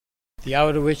The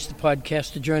hour to which the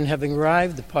podcast adjourned having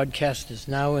arrived, the podcast is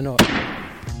now in order.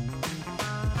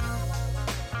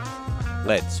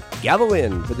 Let's gather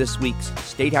in for this week's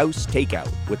State House Takeout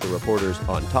with the reporters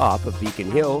on top of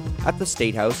Beacon Hill at the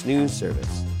State House News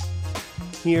Service.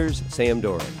 Here's Sam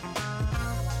Doran.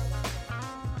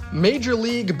 Major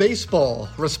League Baseball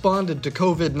responded to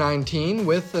COVID-19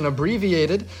 with an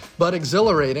abbreviated but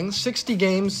exhilarating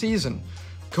 60-game season.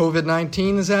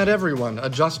 COVID-19 has had everyone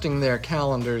adjusting their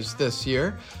calendars this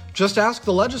year. Just ask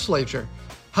the legislature.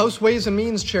 House Ways and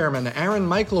Means Chairman Aaron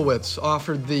Michlowitz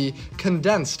offered the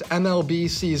condensed MLB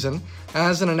season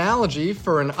as an analogy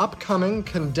for an upcoming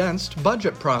condensed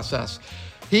budget process.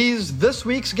 He's this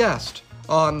week's guest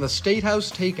on the State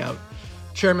House Takeout.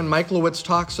 Chairman Michlowitz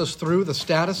talks us through the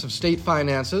status of state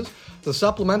finances, the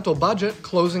supplemental budget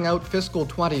closing out fiscal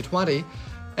 2020,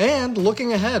 and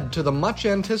looking ahead to the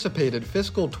much-anticipated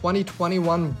fiscal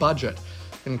 2021 budget,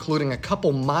 including a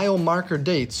couple mile-marker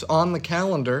dates on the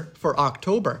calendar for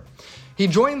October. He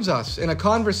joins us in a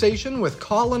conversation with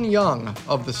Colin Young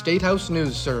of the State House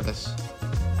News Service.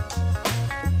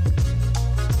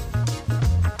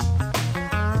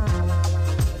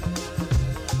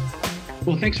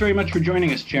 Well, thanks very much for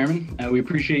joining us, Chairman. We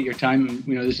appreciate your time.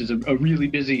 You know, this is a really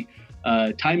busy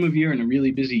time of year and a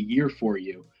really busy year for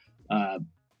you.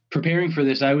 Preparing for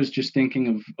this, I was just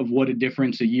thinking of what a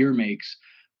difference a year makes,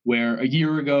 where a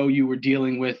year ago you were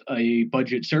dealing with a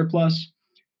budget surplus,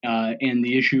 and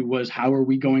the issue was, how are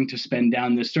we going to spend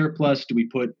down this surplus? Do we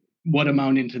put what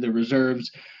amount into the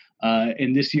reserves?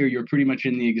 And this year you're pretty much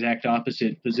in the exact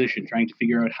opposite position, trying to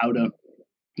figure out how to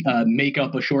make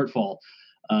up a shortfall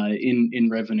in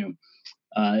revenue.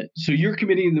 So your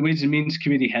committee, the Ways and Means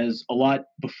Committee, has a lot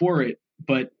before it,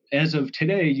 but as of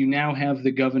today, you now have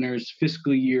the governor's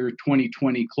fiscal year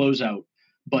 2020 closeout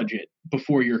budget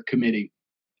before your committee.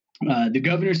 The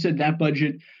governor said that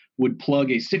budget would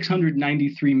plug a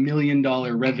 $693 million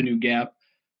revenue gap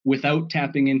without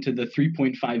tapping into the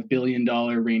 $3.5 billion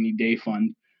rainy day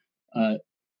fund.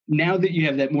 Now that you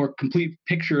have that more complete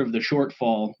picture of the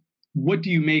shortfall, what do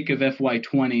you make of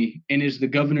FY20, and is the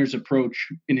governor's approach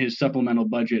in his supplemental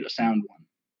budget a sound one?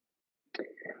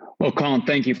 Well, Colin,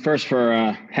 thank you first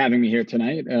for having me here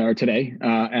tonight or today.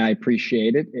 I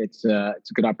appreciate it. It's a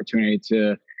good opportunity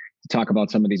to talk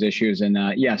about some of these issues. And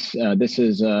yes, this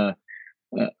is a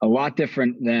lot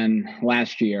different than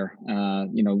last year.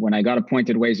 When I got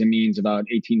appointed Ways and Means about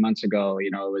 18 months ago,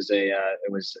 it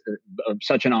was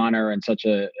such an honor and such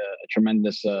a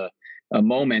tremendous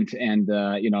moment. And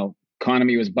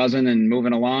economy was buzzing and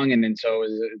moving along, and then so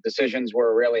decisions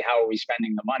were really, how are we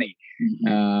spending the money,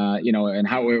 and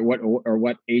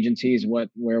what agencies,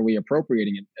 where are we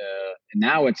appropriating it, and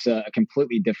now it's a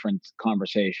completely different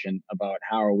conversation about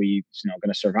how are we going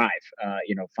to survive,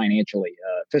 financially,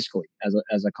 fiscally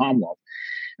as a Commonwealth.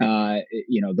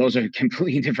 Those are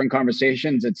completely different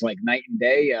conversations. It's like night and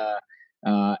day.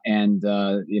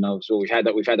 So we've had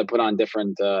to put on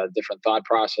different thought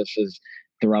processes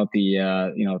throughout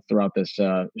this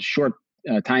short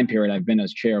time period I've been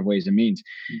as chair of Ways and Means.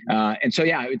 And so,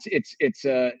 yeah, it's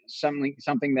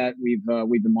something that we've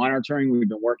been monitoring. We've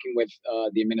been working with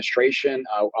the administration,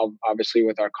 obviously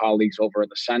with our colleagues over in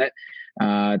the Senate,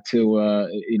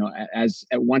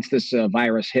 once this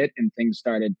virus hit and things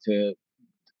started to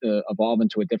evolve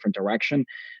into a different direction.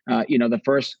 The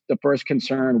first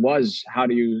concern was, how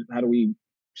do we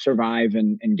survive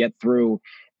and get through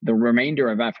the remainder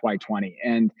of FY20?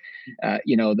 And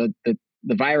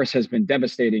the virus has been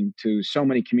devastating to so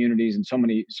many communities and so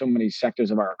many sectors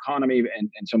of our economy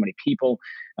and so many people.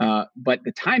 But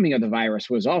the timing of the virus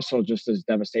was also just as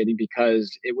devastating,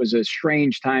 because it was a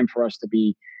strange time for us to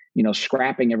be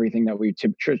scrapping everything that we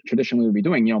traditionally would be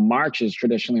doing. March is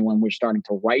traditionally when we're starting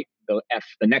to write the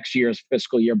next year's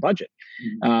fiscal year budget,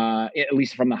 at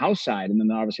least from the House side, and then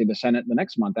obviously the Senate the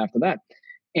next month after that.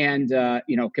 And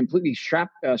completely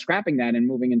scrapping that and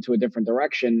moving into a different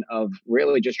direction of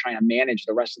really just trying to manage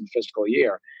the rest of the fiscal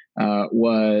year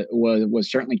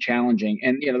was certainly challenging.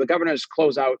 And the governor's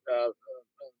closeout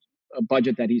a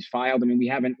budget that he's filed. I mean, we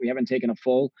haven't taken a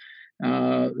full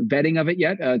vetting of it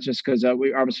yet, just because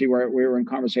we were in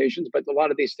conversations. But a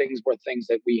lot of these things were things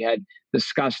that we had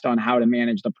discussed on how to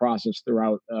manage the process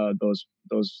throughout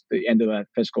the end of that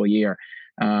fiscal year.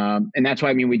 And that's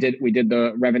why, we did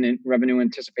the revenue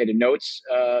anticipated notes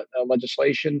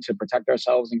legislation to protect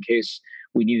ourselves in case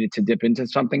we needed to dip into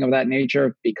something of that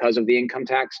nature because of the income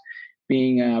tax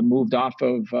being moved off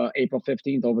of April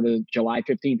 15th over to July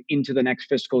 15th into the next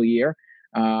fiscal year.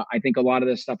 I think a lot of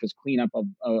this stuff is cleanup of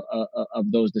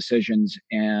those decisions,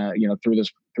 through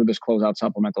this closeout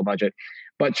supplemental budget.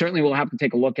 But certainly we'll have to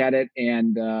take a look at it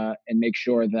and make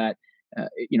sure that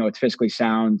it's fiscally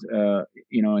sound,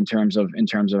 in terms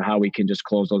of how we can just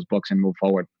close those books and move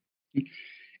forward.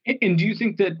 And do you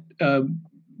think that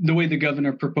the way the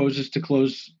governor proposes to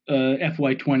close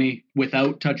FY20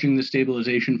 without touching the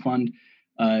stabilization fund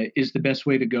is the best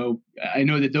way to go? I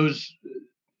know that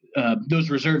those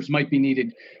reserves might be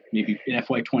needed maybe in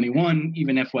FY21,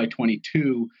 even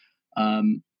FY22.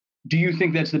 Do you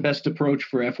think that's the best approach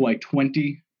for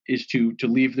FY20, is to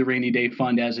leave the rainy day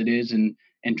fund as it is and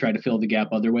try to fill the gap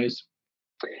other ways?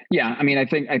 Yeah, I mean, I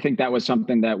think that was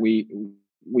something that we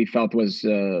felt was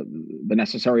the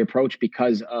necessary approach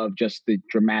because of just the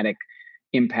dramatic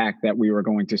impact that we were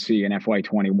going to see in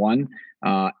FY21,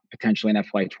 potentially in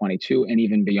FY22, and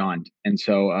even beyond. And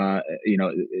so,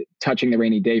 touching the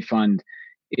rainy day fund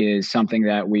is something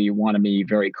that we want to be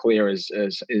very clear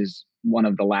is one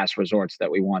of the last resorts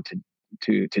that we want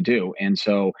to do. And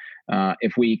so,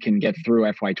 if we can get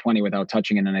through FY20 without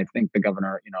touching it, and I think the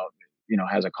governor,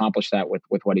 has accomplished that with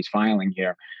what he's filing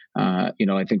here, I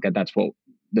think that's what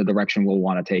the direction we'll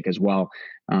want to take as well.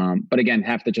 But again,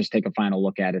 have to just take a final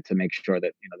look at it to make sure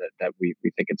that that we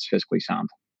think it's fiscally sound.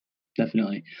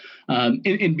 Definitely,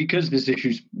 and because this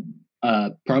issue's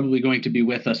probably going to be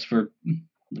with us for,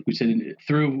 like we said,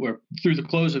 through the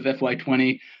close of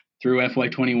FY20, through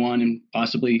FY21, and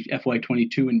possibly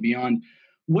FY22 and beyond.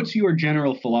 What's your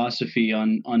general philosophy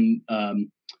on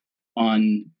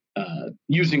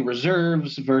using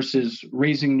reserves versus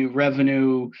raising new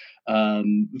revenue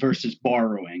versus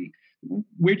borrowing?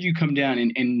 Where do you come down?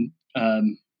 And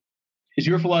is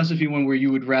your philosophy one where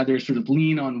you would rather sort of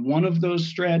lean on one of those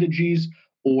strategies,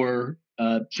 or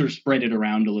sort of spread it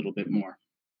around a little bit more?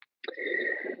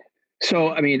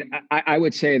 So, I mean, I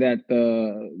would say that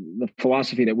the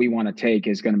philosophy that we want to take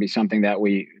is going to be something that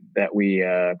we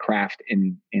craft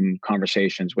in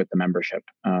conversations with the membership.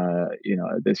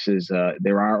 This is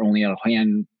there are only a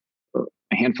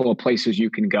handful of places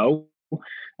you can go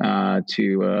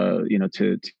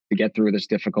to get through this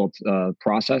difficult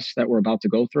process that we're about to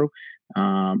go through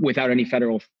without any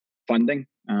federal funding.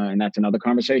 And that's another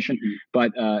conversation,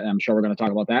 but I'm sure we're going to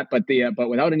talk about that. But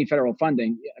without any federal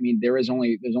funding, I mean, there's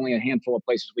only a handful of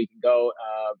places we can go.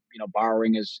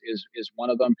 Borrowing is one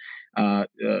of them.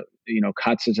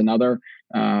 Cuts is another.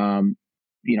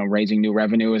 Raising new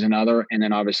revenue is another, and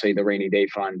then obviously the rainy day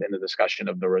fund and the discussion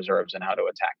of the reserves and how to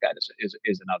attack that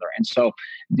is another. And so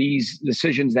these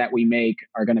decisions that we make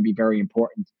are going to be very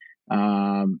important.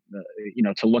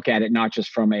 To look at it not just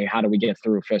from a how do we get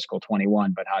through fiscal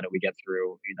 21, but how do we get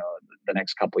through the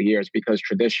next couple of years? Because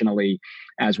traditionally,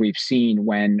 as we've seen,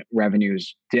 when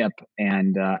revenues dip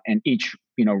and each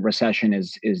recession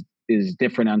is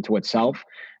different unto itself,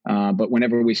 but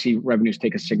whenever we see revenues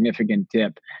take a significant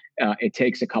dip, it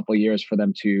takes a couple of years for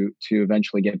them to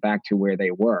eventually get back to where they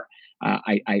were.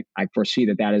 I foresee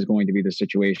that is going to be the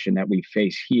situation that we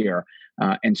face here.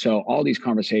 And so all these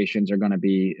conversations are going to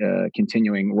be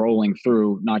rolling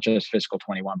through not just fiscal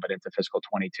 21, but into fiscal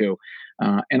 22.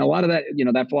 And a lot of that,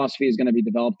 that philosophy is going to be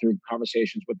developed through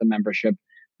conversations with the membership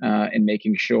and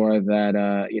making sure that,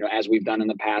 as we've done in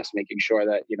the past, making sure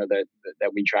that,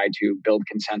 that we try to build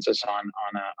consensus on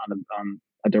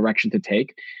a direction to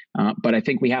take. But I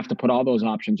think we have to put all those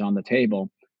options on the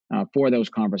table for those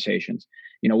conversations.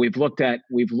 We've looked at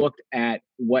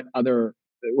what other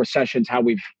recessions, how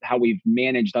we've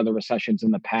managed other recessions in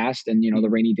the past, and the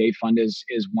rainy day fund is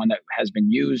one that has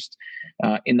been used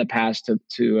in the past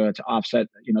to offset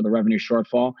the revenue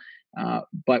shortfall.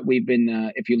 But we've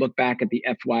been, if you look back at the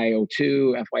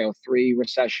FY02, FY03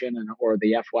 recession, or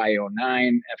the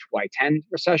FY09, FY10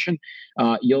 recession,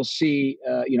 you'll see,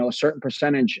 a certain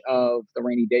percentage of the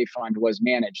rainy day fund was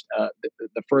managed.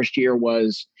 The first year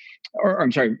was,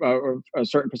 a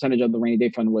certain percentage of the rainy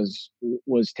day fund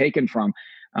was taken from,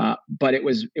 but it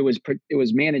was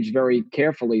managed very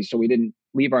carefully, so we didn't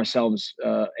leave ourselves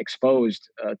exposed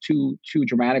too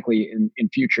dramatically in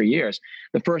future years.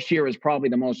 The first year is probably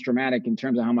the most dramatic in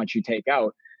terms of how much you take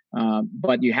out,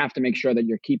 but you have to make sure that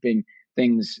you're keeping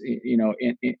things,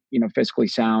 fiscally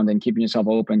sound and keeping yourself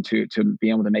open to be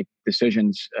able to make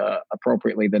decisions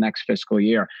appropriately the next fiscal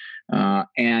year.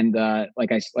 And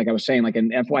like I was saying, like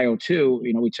in FY02,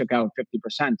 we took out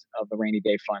 50% of the rainy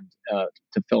day fund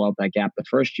to fill out that gap the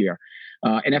first year.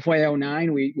 In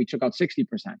FY09, we took out 60%.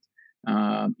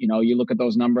 You look at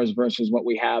those numbers versus what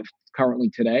we have currently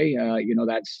today.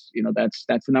 That's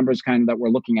the numbers kind of that we're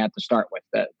looking at to start with,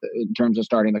 that in terms of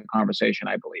starting the conversation,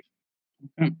 I believe.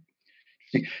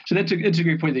 Okay. So it's a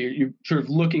great point that you're sort of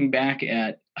looking back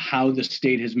at how the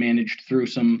state has managed through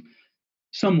some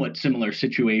somewhat similar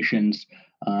situations,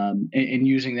 and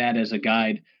using that as a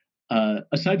guide.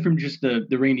 aside from just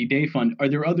the rainy day fund, are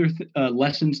there other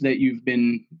lessons that you've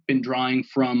been drawing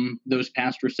from those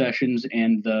past recessions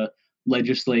and the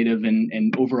legislative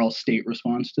and overall state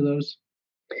response to those?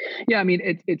 Yeah, I mean,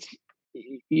 it's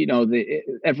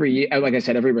every, like I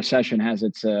said, every recession has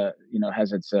its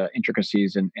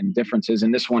intricacies and differences,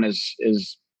 and this one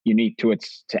is unique to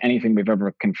anything we've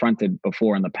ever confronted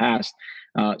before in the past.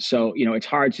 So it's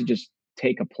hard to just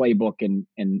take a playbook and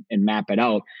map it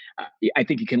out. I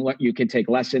think you can take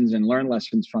lessons and learn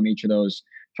lessons from each of those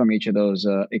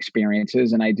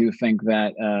experiences, and I do think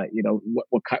that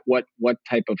what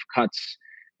type of cuts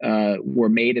were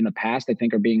made in the past, I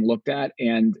think, are being looked at,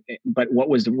 but what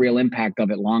was the real impact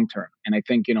of it long term? And I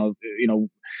think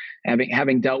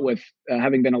having dealt with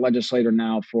having been a legislator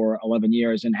now for 11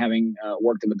 years and having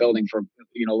worked in the building for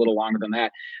a little longer than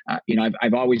that,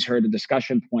 I've always heard the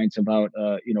discussion points about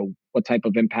what type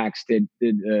of impacts did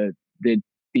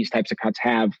these types of cuts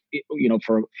have,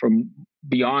 from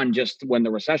beyond just when the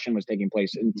recession was taking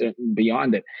place and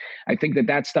beyond it. I think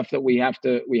that's stuff that we have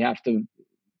to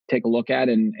take a look at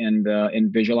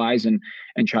and visualize and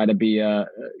try to be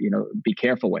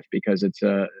careful with, because it's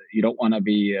you don't want to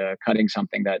be cutting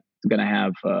something that's going to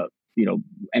have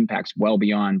impacts well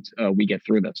beyond we get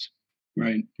through this.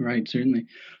 Right, certainly.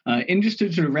 And just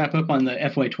to sort of wrap up on the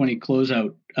FY20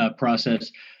 closeout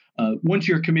process, once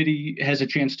your committee has a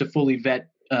chance to fully vet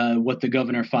what the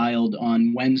governor filed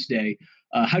on Wednesday,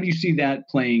 how do you see that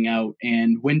playing out?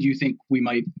 And when do you think we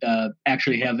might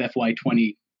actually have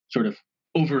FY20 sort of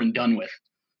over and done with?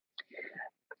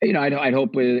 I'd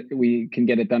hope we can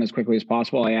get it done as quickly as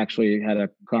possible. I actually had a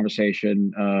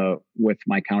conversation with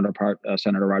my counterpart,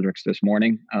 Senator Rodericks, this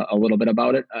morning, a little bit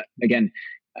about it. Again,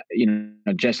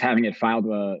 just having it filed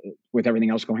with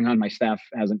everything else going on, my staff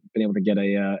hasn't been able to get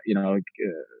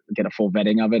a full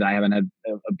vetting of it. I haven't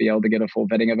be able to get a full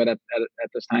vetting of it at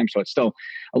this time, so it's still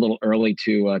a little early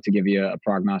to give you a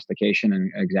prognostication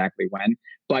and exactly when.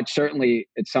 But certainly,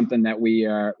 it's something that we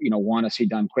want to see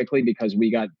done quickly, because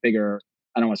we got bigger.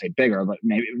 I don't want to say bigger,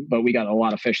 but we got a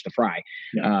lot of fish to fry,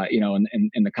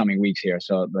 in the coming weeks here.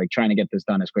 So, trying to get this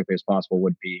done as quickly as possible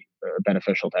would be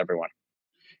beneficial to everyone.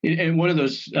 And one of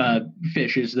those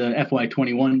fish is the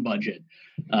FY21 budget,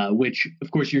 which,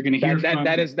 of course, you're going to hear from.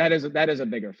 That is a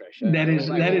bigger fish. That is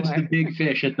the big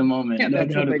fish at the moment. Yeah, no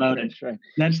doubt about it. Right.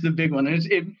 That's the big one.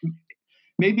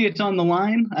 Maybe it's on the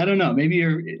line. I don't know.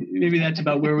 Maybe that's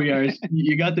about where we are.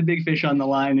 You got the big fish on the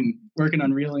line and working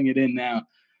on reeling it in now.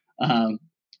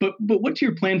 But what's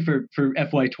your plan for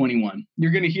FY21?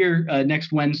 You're going to hear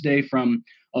next Wednesday from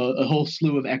a whole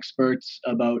slew of experts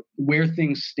about where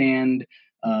things stand.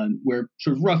 We're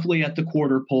sort of roughly at the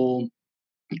quarter pole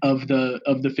of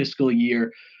the fiscal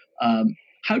year.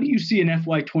 How do you see an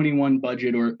FY21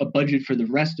 budget, or a budget for the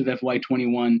rest of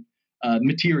FY21,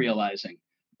 materializing?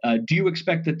 Do you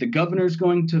expect that the governor's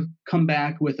going to come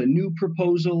back with a new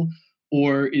proposal,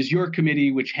 or is your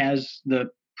committee, which has the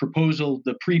proposal,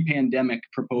 the pre-pandemic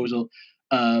proposal,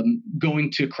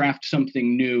 going to craft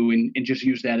something new and just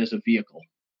use that as a vehicle?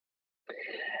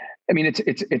 I mean,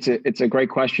 it's a great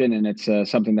question, and it's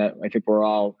something that I think we're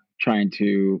all trying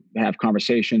to have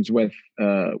conversations with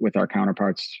our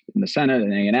counterparts in the Senate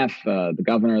and A&F, the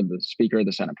governor, the speaker,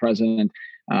 the Senate president.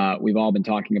 We've all been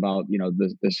talking about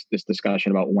this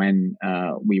discussion about when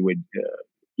we would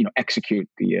execute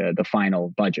the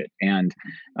final budget, and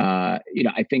I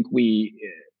think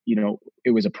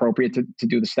it was appropriate to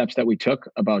do the steps that we took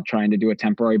about trying to do a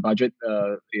temporary budget,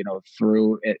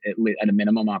 through at a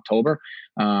minimum October,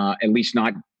 at least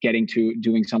not getting to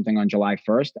doing something on July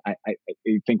 1st. I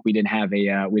think we didn't have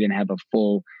a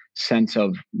full sense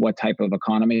of what type of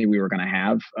economy we were going to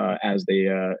have as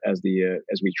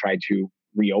we tried to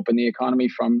reopen the economy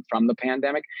from the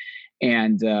pandemic,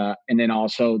 and then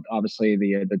also obviously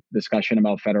the discussion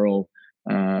about federal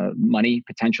money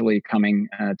potentially coming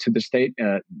to the state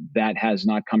that has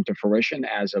not come to fruition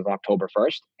as of October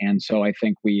 1st, and so I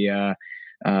think we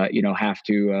have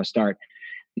to start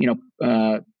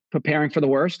preparing for the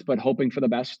worst, but hoping for the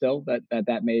best still,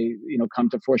 that may come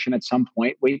to fruition at some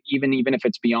point. Even if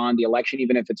it's beyond the election,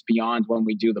 even if it's beyond when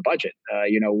we do the budget,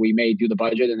 we may do the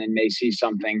budget and then may see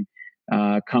something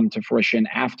come to fruition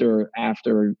after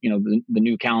the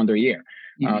new calendar year.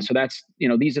 So that's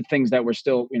these are things that we're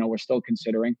still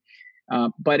considering.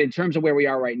 But in terms of where we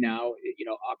are right now,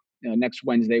 next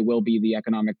Wednesday will be the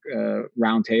economic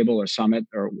roundtable or summit,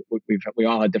 or we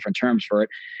all had different terms for it,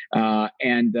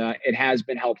 and it has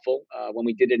been helpful when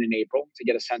we did it in April to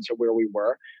get a sense of where we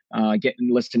were,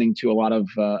 listening to a lot of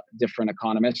different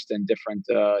economists and different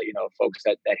folks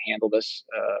that handle this,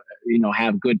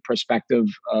 have good perspective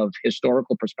of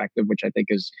historical perspective, which I think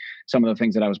is some of the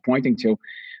things that I was pointing to.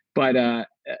 But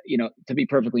to be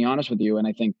perfectly honest with you, and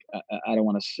I think I don't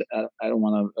want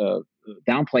to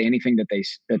downplay anything that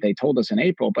they told us in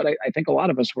April, but I think a lot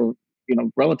of us were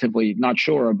relatively not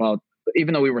sure about,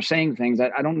 even though we were saying things.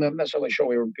 I don't necessarily sure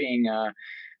we were being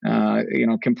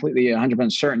completely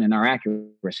 100% certain in our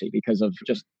accuracy because of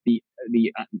just the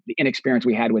inexperience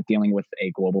we had with dealing with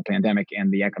a global pandemic and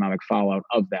the economic fallout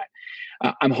of that.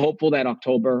 I'm hopeful that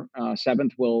October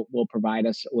 7th will provide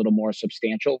us a little more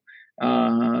substantial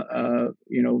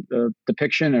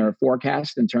depiction or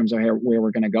forecast in terms of where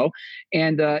we're going to go.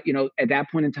 And, at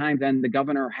that point in time, then the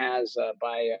governor has,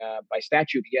 by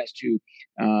statute, he has to,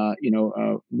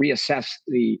 reassess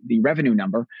the revenue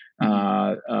number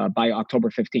by October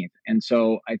 15th. And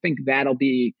so I think that'll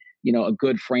be, a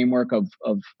good framework of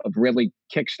really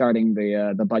kickstarting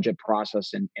the budget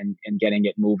process and getting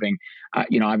it moving.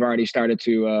 I've already started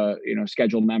to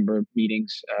schedule member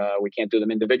meetings. We can't do them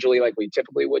individually like we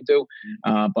typically would do,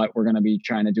 but we're going to be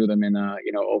trying to do them in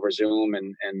over Zoom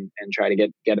and try to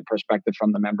get a perspective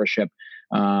from the membership.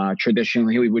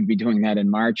 Traditionally, we would be doing that in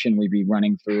March, and we'd be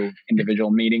running through individual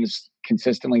meetings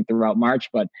consistently throughout March,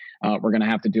 but we're going to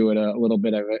have to do it a little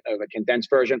bit of a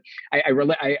condensed version.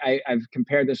 I've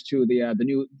compared this to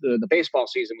the baseball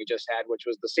season we just had, which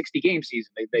was the 60-game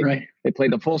season. They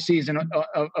played the full season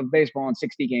of baseball in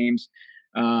 60 games,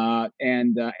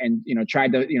 and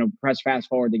tried to press fast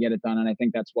forward to get it done. And I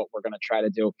think that's what we're going to try to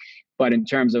do. But in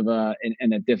terms of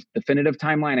in a definitive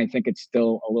timeline, I think it's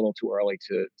still a little too early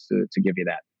to give you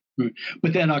that.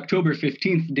 But that October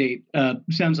 15th date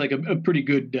sounds like a pretty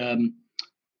good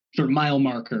sort of mile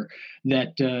marker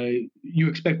that you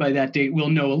expect by that date we'll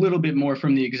know a little bit more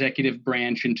from the executive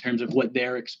branch in terms of what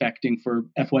they're expecting for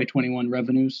FY21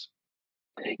 revenues.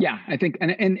 Yeah, I think,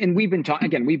 and we've been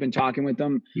talking with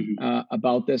them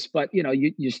about this, but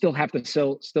you still have to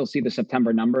still see the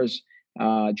September numbers.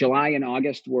 July and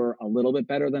August were a little bit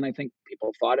better than I think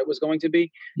people thought it was going to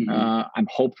be. I'm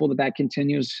hopeful that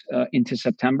continues into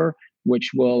September,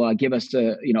 which will give us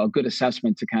a good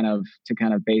assessment to kind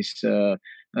of base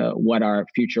what our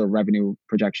future revenue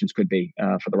projections could be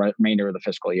for the remainder of the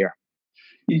fiscal year.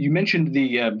 You mentioned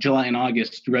the July and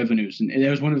August revenues, and that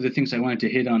was one of the things I wanted to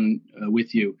hit on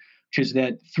with you, which is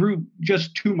that through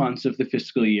just 2 months of the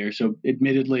fiscal year, so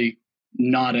admittedly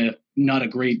not a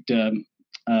great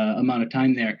amount of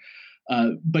time there,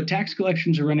 but tax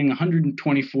collections are running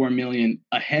 $124 million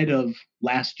ahead of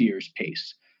last year's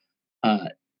pace.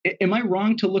 Am I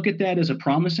wrong to look at that as a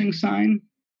promising sign?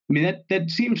 I mean, that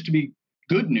seems to be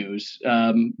good news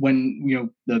when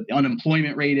the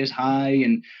unemployment rate is high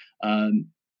and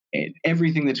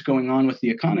everything that's going on with the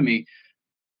economy.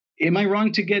 Am I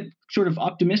wrong to get sort of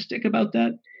optimistic about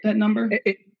that number?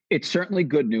 It's certainly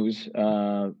good news.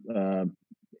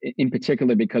 In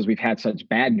particular, because we've had such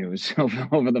bad news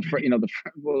over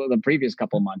the previous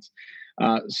couple of months.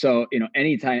 So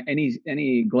anytime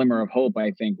any glimmer of hope,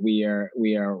 I think we are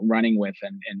running with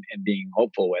and being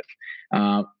hopeful with.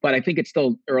 But I think it's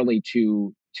still early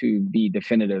to be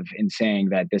definitive in saying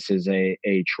that this is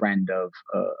a trend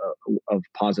of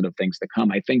positive things to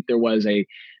come. I think there was a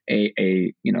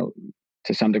to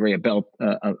some degree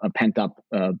a pent up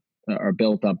or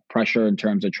built up pressure in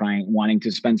terms of wanting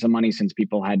to spend some money, since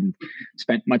people hadn't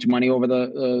spent much money over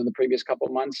the previous couple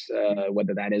of months,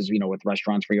 whether that is, with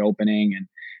restaurants reopening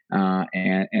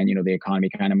and the economy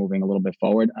kind of moving a little bit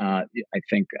forward. I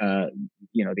think,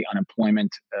 the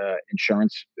unemployment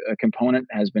insurance component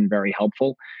has been very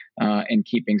helpful in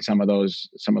keeping some of those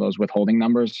withholding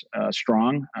numbers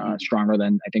strong, stronger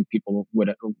than I think people would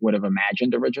have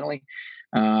imagined originally.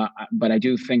 But I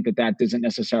do think that isn't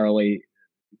necessarily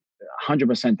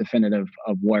 100% definitive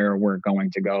of where we're going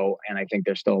to go. And I think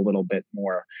there's still a little bit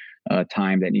more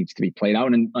time that needs to be played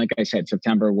out. And like I said,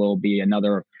 September will be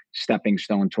another stepping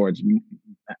stone towards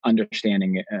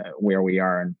understanding where we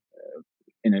are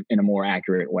in a more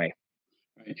accurate way.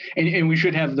 Right. And we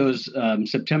should have those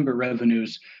September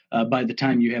revenues by the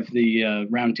time you have the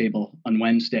roundtable on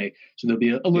Wednesday. So there'll be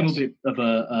a little bit of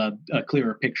a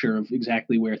clearer picture of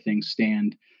exactly where things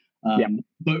stand.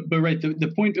 But right,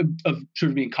 the point of sort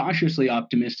of being cautiously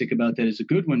optimistic about that is a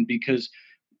good one, because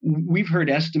we've heard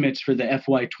estimates for the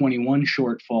FY21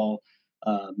 shortfall.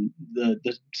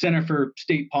 The Center for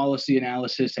State Policy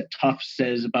Analysis at Tufts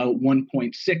says about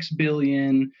 $1.6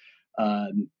 billion.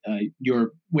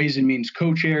 Your Ways and Means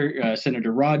co-chair,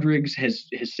 Senator Rodrigues, has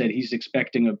said he's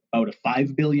expecting about a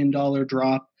 $5 billion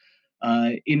drop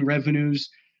in revenues.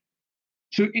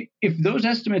 So if those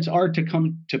estimates are to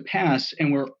come to pass,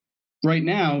 and we're right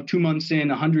now 2 months in,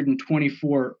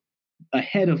 124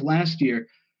 ahead of last year,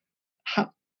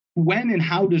 when and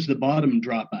how does the bottom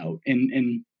drop out?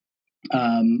 And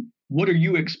what are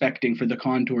you expecting for the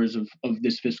contours of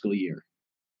this fiscal year?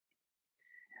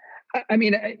 I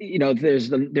mean,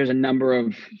 there's a number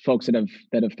of folks that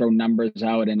have thrown numbers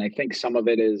out, and I think some of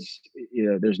it is,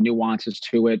 there's nuances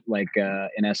to it. Like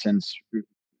in essence,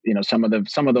 some of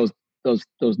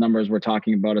those numbers we're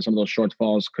talking about, or some of those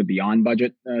shortfalls could be on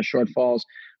budget shortfalls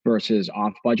versus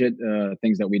off budget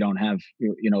things that we don't have,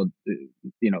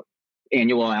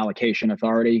 annual allocation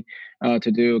authority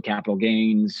to do, capital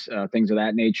gains, things of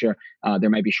that nature. There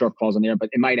might be shortfalls in there, but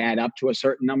it might add up to a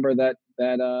certain number that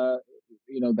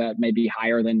may be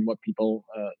higher than what people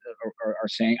are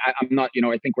saying. I'm not,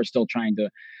 I think we're still trying to,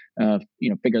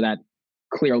 figure that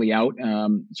clearly out.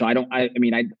 So I don't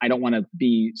want to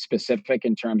be specific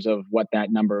in terms of what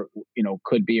that number,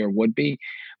 could be or would be,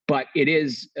 but it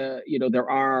is, there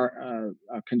are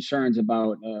concerns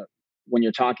about when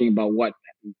you're talking about what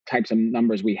types of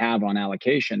numbers we have on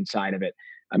allocation side of it.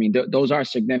 I mean, those are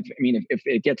significant. I mean, if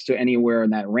it gets to anywhere in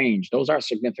that range, those are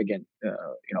significant,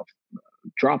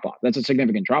 drop off. That's a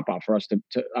significant drop off for us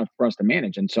to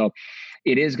manage. And so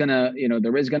it is gonna,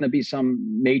 there is gonna be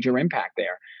some major impact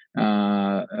there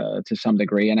to some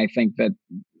degree. And I think that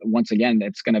once again,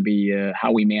 it's going to be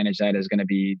how we manage that is going to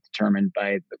be determined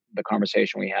by the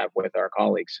conversation we have with our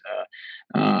colleagues.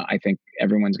 I think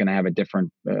everyone's going to have a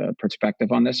different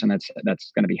perspective on this, and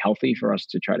that's going to be healthy for us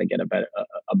to try to get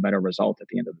a better result at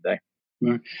the end of the day.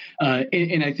 Right.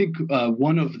 And I think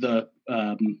one of the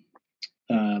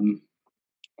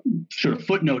sort of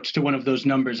footnotes to one of those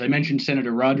numbers, I mentioned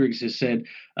Senator Rodrigues has said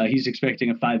he's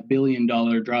expecting a $5 billion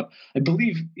drop. I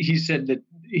believe he said that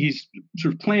he's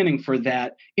sort of planning for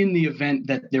that in the event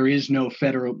that there is no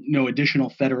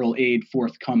additional federal aid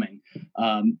forthcoming.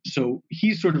 So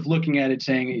he's sort of looking at it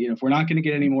saying, if we're not going to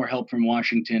get any more help from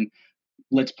Washington,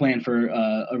 let's plan for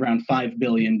around $5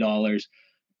 billion.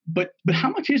 But how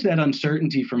much is that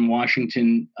uncertainty from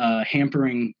Washington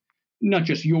hampering not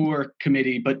just your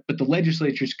committee, but the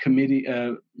legislature's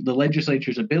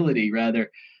ability, rather,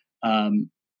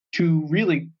 to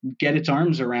really get its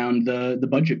arms around the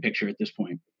budget picture at this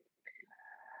point?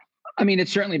 I mean,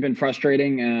 it's certainly been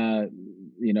frustrating.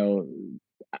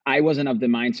 I wasn't of the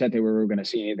mindset that we were going to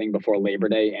see anything before Labor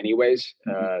Day anyways.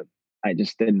 I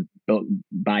just didn't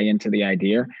buy into the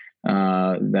idea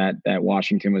that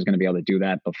Washington was going to be able to do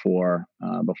that before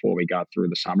we got through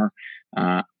the summer.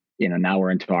 Now we're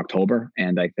into October,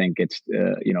 and I think it's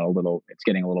it's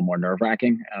getting a little more nerve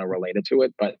wracking related to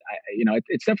it. But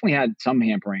it's definitely had some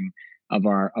hampering of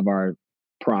our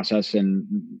process, and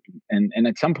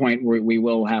at some point we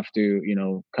will have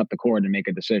to cut the cord and make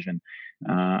a decision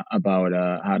about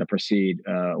how to proceed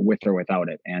with or without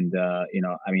it. And I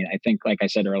think, like I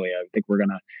said earlier, I think we're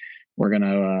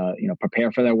gonna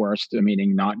prepare for the worst,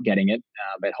 meaning not getting it,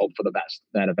 but hope for the best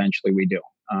that eventually we do.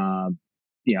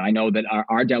 I know that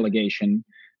our delegation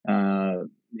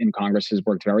in Congress has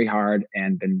worked very hard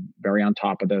and been very on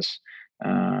top of this,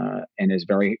 and is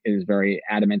very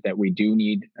adamant that we do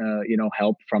need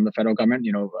help from the federal government.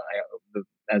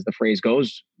 As the phrase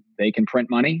goes, they can print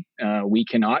money, we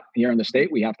cannot here in the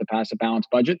state. We have to pass a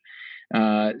balanced budget.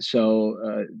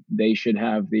 So they should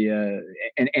have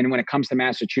and when it comes to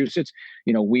Massachusetts,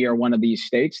 we are one of these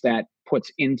states that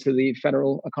puts into the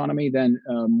federal economy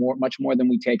much more than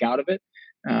we take out of it.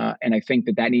 And I think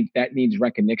that needs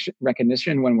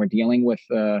recognition when we're dealing with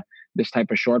this type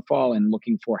of shortfall and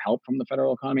looking for help from the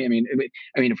federal economy. I mean,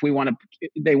 if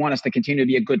they want us to continue to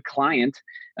be a good client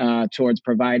towards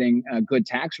providing good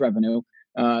tax revenue.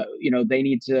 They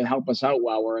need to help us out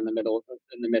while we're in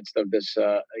the midst of this,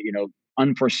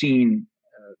 unforeseen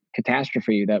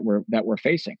catastrophe that we're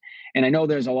facing. And I know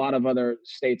there's a lot of other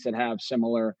states that have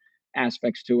similar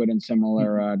aspects to it and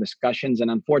similar discussions.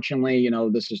 And unfortunately,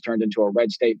 this has turned into a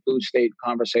red state, blue state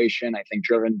conversation, I think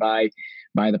driven by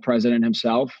the president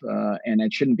himself. And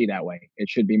it shouldn't be that way. It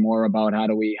should be more about how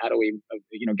do we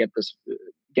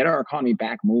get our economy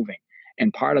back moving.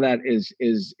 And part of that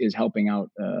is helping out,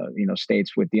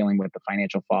 states with dealing with the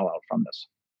financial fallout from this.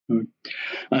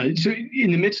 So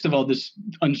in the midst of all this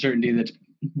uncertainty that's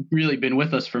really been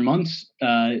with us for months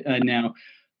now,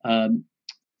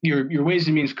 your Ways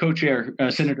and Means co-chair,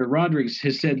 Senator Rodrigues,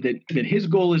 has said that his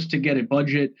goal is to get a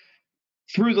budget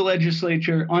through the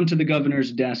legislature onto the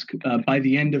governor's desk by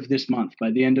the end of this month,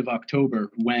 by the end of October,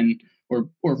 when or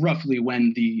roughly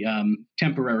when the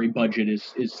temporary budget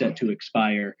is set to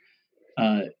expire.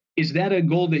 Is that a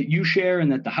goal that you share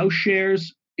and that the House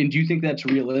shares? And do you think that's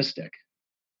realistic?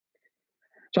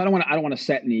 So I don't want to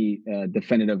set any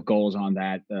definitive goals on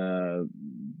that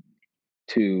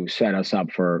to set us up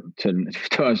to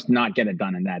us not get it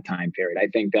done in that time period. I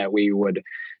think that we would,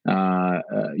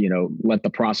 let the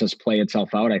process play itself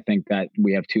out. I think that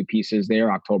we have two pieces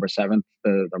there: October 7th,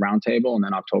 the roundtable, and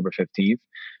then October 15th,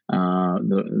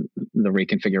 the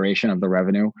reconfiguration of the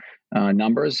revenue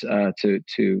numbers to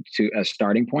as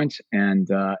starting points, and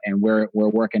we're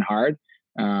working hard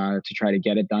to try to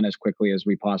get it done as quickly as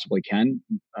we possibly can.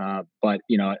 But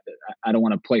I don't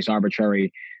want to place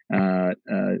arbitrary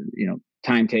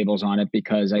timetables on it,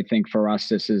 because I think for us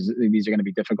these are going to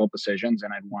be difficult decisions,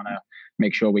 and I'd want to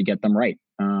make sure we get them right,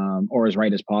 or as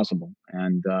right as possible.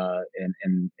 And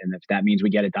if that means we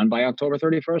get it done by October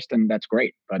 31st, then that's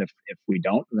great. But if we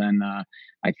don't, then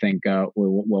I think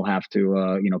we'll have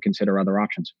to consider other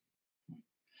options.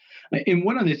 And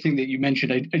one other thing that you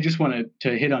mentioned, I just wanted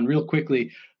to hit on real quickly,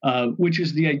 which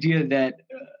is the idea that,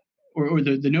 or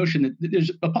the notion that there's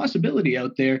a possibility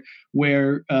out there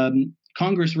where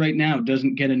Congress right now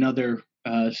doesn't get another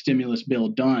stimulus bill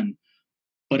done.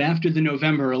 But after the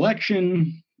November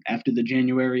election, after the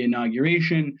January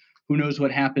inauguration, who knows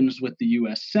what happens with the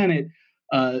U.S. Senate,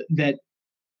 that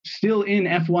still in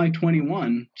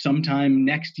FY21, sometime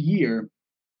next year,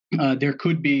 there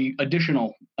could be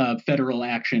additional federal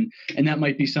action. And that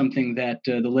might be something that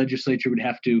the legislature would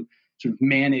have to sort of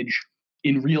manage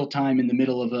in real time in the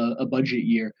middle of a budget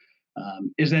year.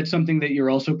 Is that something that you're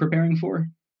also preparing for?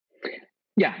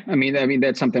 Yeah, I mean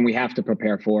that's something we have to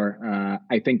prepare for.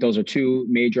 I think those are two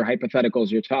major hypotheticals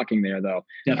you're talking there, though.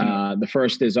 The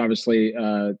first is obviously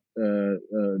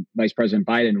Vice President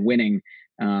Biden winning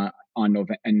in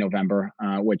November,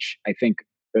 which I think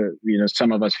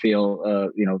some of us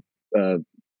feel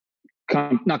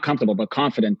not comfortable, but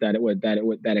confident that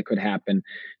it could happen.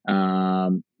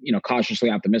 Cautiously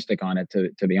optimistic on it,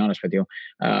 to be honest with you.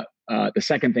 The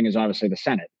second thing is obviously the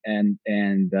Senate, and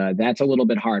that's a little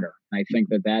bit harder. I think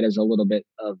that is a little bit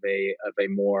of a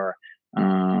more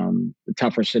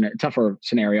tougher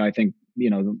scenario. I think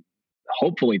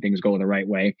hopefully things go the right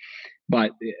way,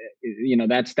 but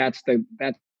that's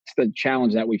the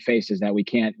challenge that we face, is that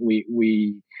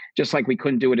we just like we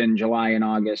couldn't do it in July and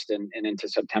August and into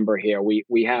September here. We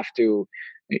have to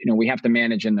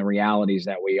manage in the realities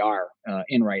that we are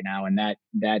in right now, and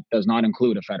that does not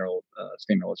include a federal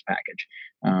stimulus package.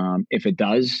 If it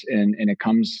does, and it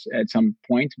comes at some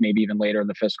point, maybe even later in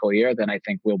the fiscal year, then I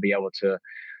think we'll be able to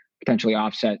potentially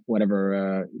offset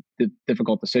whatever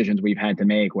difficult decisions we've had to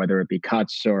make, whether it be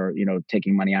cuts or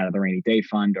taking money out of the rainy day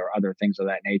fund or other things of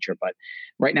that nature. But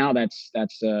right now, that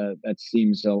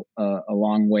seems a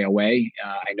long way away.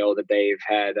 I know that they've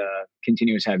had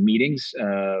continuous meetings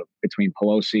between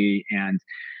Pelosi and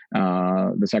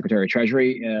the Secretary of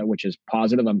Treasury, which is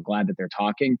positive. I'm glad that they're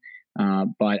talking.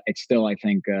 But it's still, I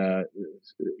think,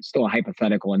 still a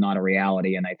hypothetical and not a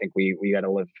reality. And I think we got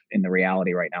to live in the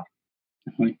reality right now.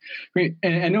 Definitely. Great.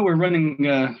 And I know we're running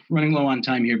low on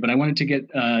time here, but I wanted to get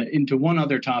into one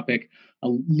other topic.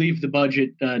 I'll leave the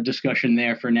budget discussion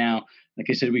there for now.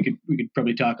 Like I said, we could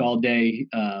probably talk all day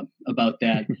about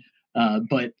that.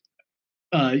 But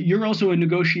you're also a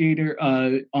negotiator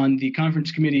on the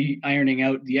conference committee ironing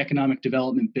out the economic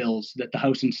development bills that the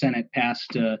House and Senate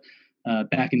passed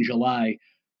back in July.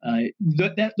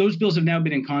 Those bills have now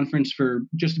been in conference for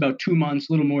just about 2 months,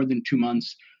 a little more than 2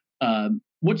 months.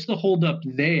 What's the holdup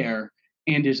there,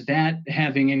 and is that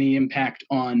having any impact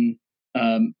on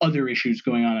other issues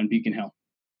going on Beacon Hill?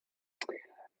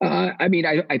 I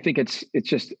think it's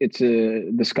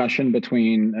a discussion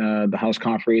between the House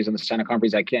conferees and the Senate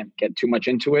conferees. I can't get too much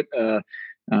into it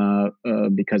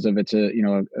because of it's a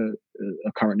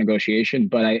current negotiation.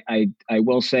 But I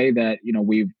will say that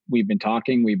we've been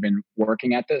talking, we've been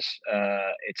working at this.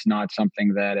 It's not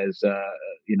something that is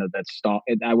that's stalled.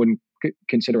 I wouldn't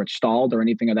consider it stalled or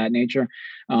anything of that nature.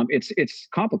 It's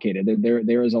complicated.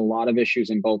 There is a lot of issues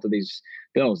in both of these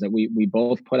bills that we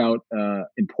both put out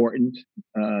important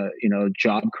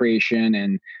job creation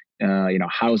and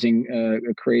housing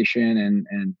creation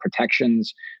and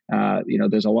protections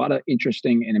there's a lot of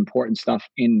interesting and important stuff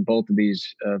in both of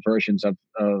these versions of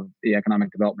the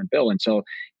economic development bill. And so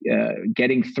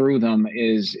getting through them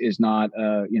is not,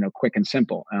 quick and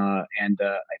simple. And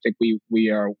I think we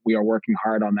are working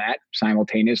hard on that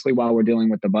simultaneously while we're dealing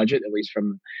with the budget, at least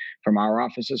from our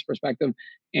office's perspective.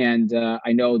 And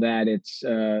I know that it's,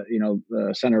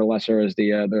 Senator Lesser is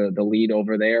the lead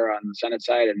over there on the Senate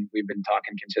side, and we've been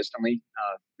talking consistently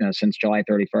since July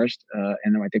 31st.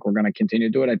 And I think we're going to continue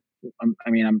to do it.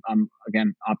 I'm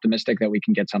again optimistic that we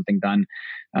can get something done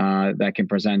that can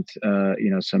present,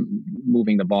 some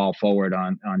moving the ball forward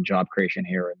on job creation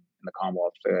here in the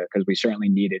Commonwealth, because we certainly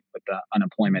need it with the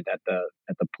unemployment at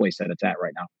the place that it's at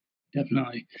right now.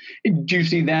 Definitely. Do you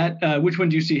see that? Which one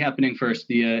do you see happening first,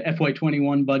 the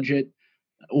FY21 budget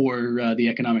or the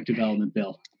economic development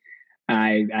bill?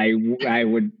 I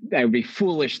would be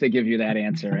foolish to give you that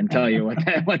answer and tell you what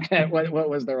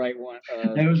was the right one.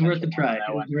 It was worth a try.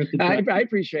 I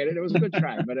appreciate it. It was a good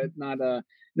try, but it's not.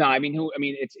 No, I mean,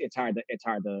 it's hard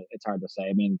to say.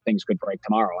 I mean, things could break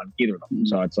tomorrow on either of them, mm-hmm.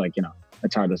 So it's like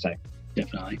it's hard to say.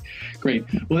 Definitely. Great.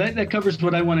 Well, that covers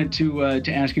what I wanted to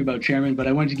ask you about, Chairman, but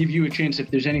I wanted to give you a chance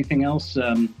if there's anything else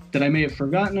that I may have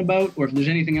forgotten about, or if there's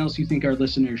anything else you think our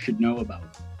listeners should know about.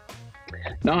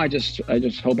 No, I just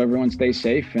hope everyone stays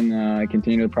safe and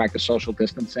continue to practice social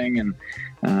distancing. And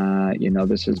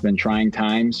this has been trying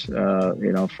times,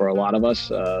 for a lot of us,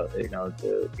 in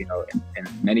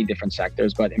many different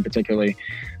sectors, but in particularly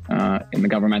in the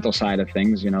governmental side of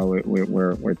things.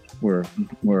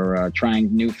 We're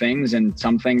trying new things, and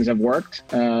some things have worked,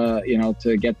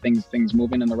 to get things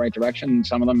moving in the right direction.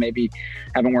 Some of them maybe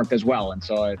haven't worked as well. And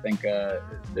so I think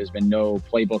there's been no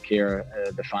playbook here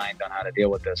defined on how to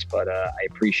deal with this, but I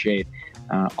appreciate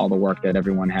all the work that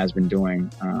everyone has been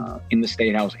doing in the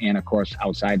State House and, of course,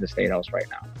 outside the State House right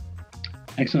now.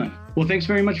 Excellent. Well, thanks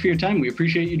very much for your time. We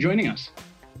appreciate you joining us.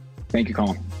 Thank you,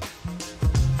 Colin.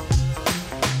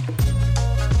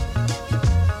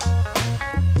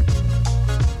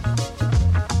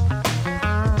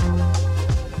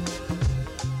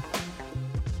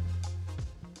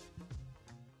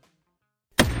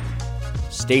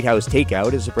 State House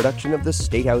Takeout is a production of the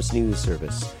State House News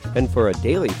Service. And for a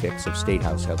daily fix of State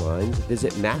House headlines,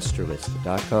 visit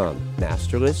masterlist.com.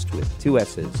 Masterlist with 2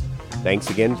 S's. Thanks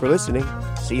again for listening.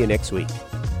 See you next week.